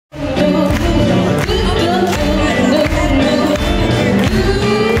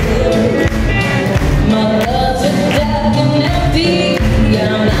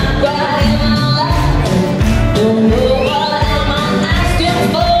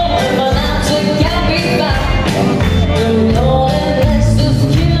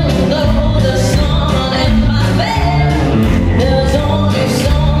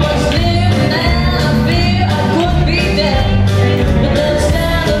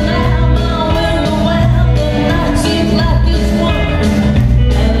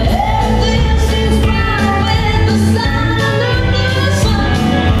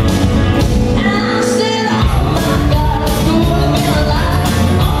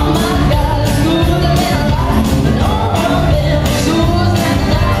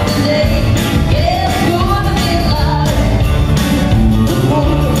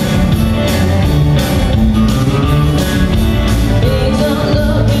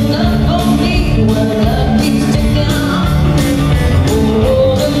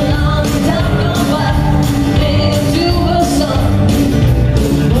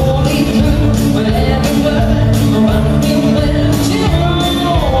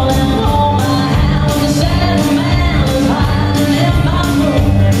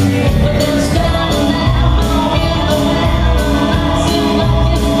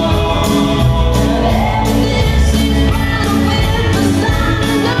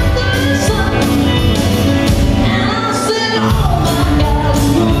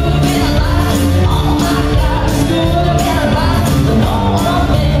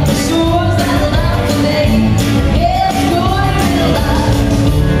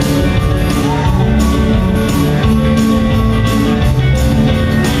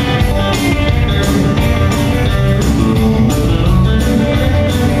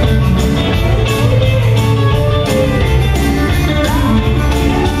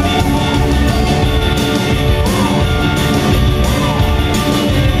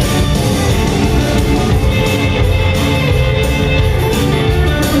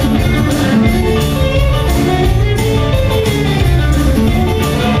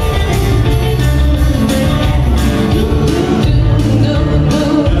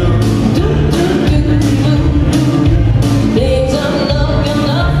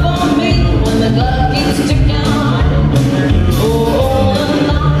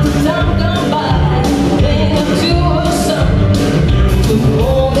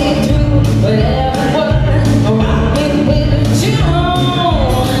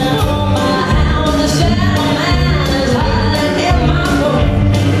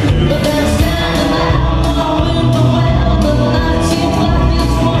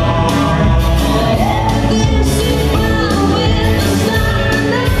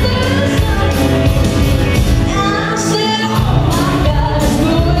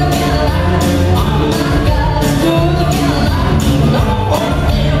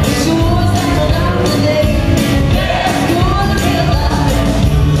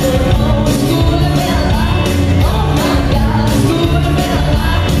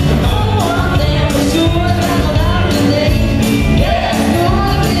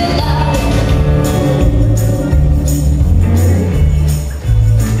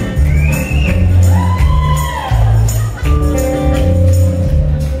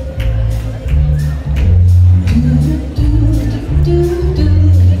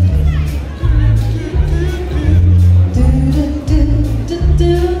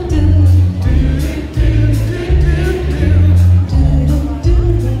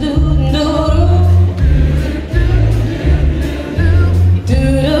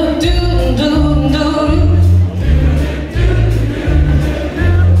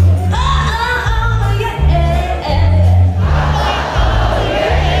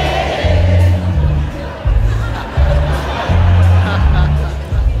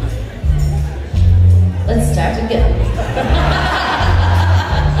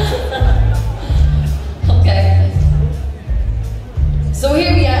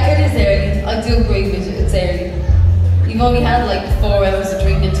I do agree with you, it's early. You've only had like 4 hours of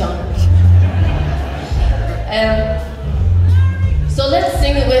drinking time. So let's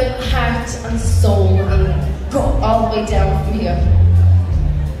sing it with heart and soul and go all the way down from here.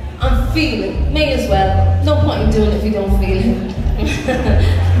 I'm feeling, may as well. No point in doing it if you don't feel it.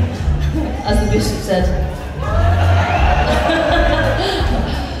 As the bishop said.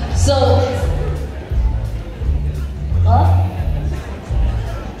 So, what?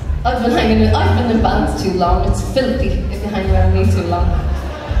 I've been in bands too long. It's filthy if you hang around me too long.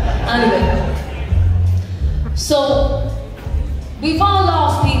 Anyway, so we've all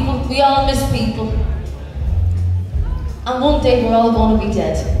lost people, we all miss people, and one day we're all going to be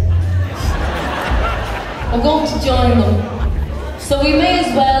dead. We're going to join them, so we may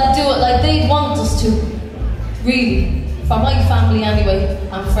as well do it like they want us to. Really. For my family anyway,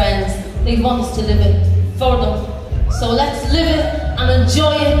 and friends, they want us to live it for them. So let's live it and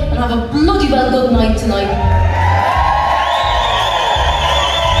enjoy it and have a bloody well good night tonight.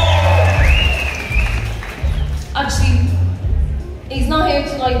 Actually, he's not here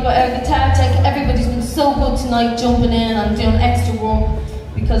tonight, but our guitar tech, everybody's been so good tonight jumping in and doing extra work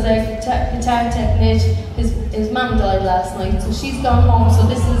because our guitar tech, Nish, his mum died last night, so she's gone home, so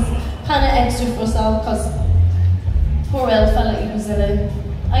this is kind of extra for us all because poor old fella, he was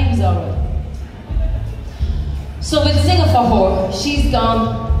alright. So we'll sing it for her. She's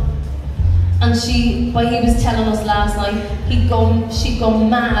gone, and he was telling us last night, she'd go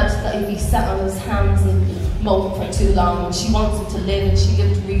mad that if he sat on his hands and moped for too long, and she wants him to live, and she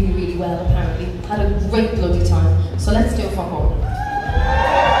lived really, really well apparently. Had a great bloody time. So let's do it for her.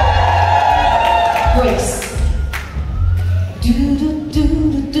 Grace.